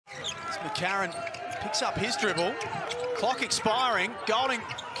McCarron picks up his dribble. Clock expiring. Golding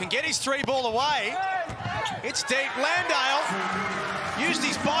can get his 3-ball away. It's deep. Landale used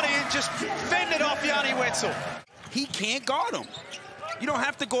his body and just fended off Yanni Wetzel. He can't guard him. You don't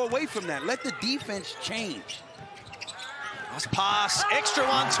have to go away from that. Let the defense change. Nice pass. Extra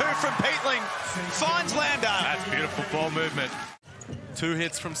 1-2 from Peatling. Finds Landale. That's beautiful ball movement. 2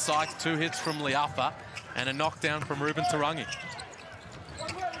 hits from Sykes, 2 hits from Liafa, and a knockdown from Ruben Tarangi.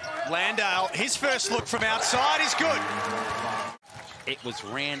 Landale, his first look from outside is good. It was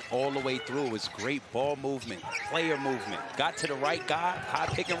ran all the way through. It was great ball movement, player movement. Got to the right guy, high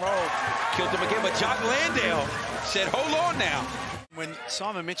pick and roll. Killed him again, but Jock Landale said, hold on now. When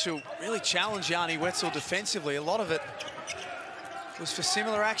Simon Mitchell really challenged Yanni Wetzel defensively, a lot of it was for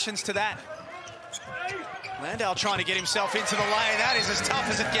similar actions to that. Landale trying to get himself into the lane. That is as tough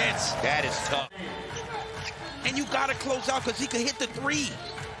as it gets. That is tough. And you got to close out because he could hit the 3.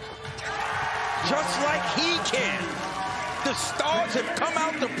 Just like he can. The stars have come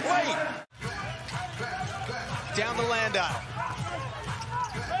out to play. Down to Landale.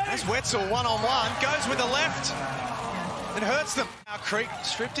 As Wetzel one-on-one, goes with the left. It hurts them. Now Creek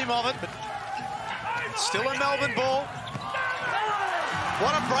stripped him of it, but it's still a Melbourne ball.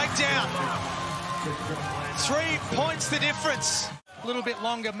 What a breakdown. 3 points the difference. A little bit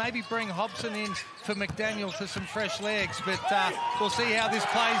longer, maybe bring Hobson in for McDaniel for some fresh legs, but we'll see how this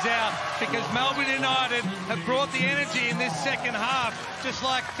plays out because Melbourne United have brought the energy in this second half, just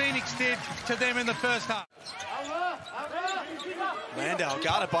like Phoenix did to them in the first half. Landale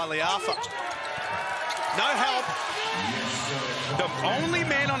guarded by Liafa. No help. The only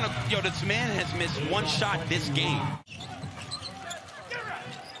man on the... this man has missed 1 shot this game.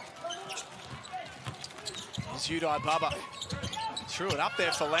 It's Udai Baba. Threw it up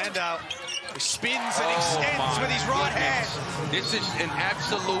there for Landale. He spins and extends with his right hand. This is an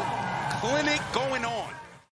absolute clinic going on.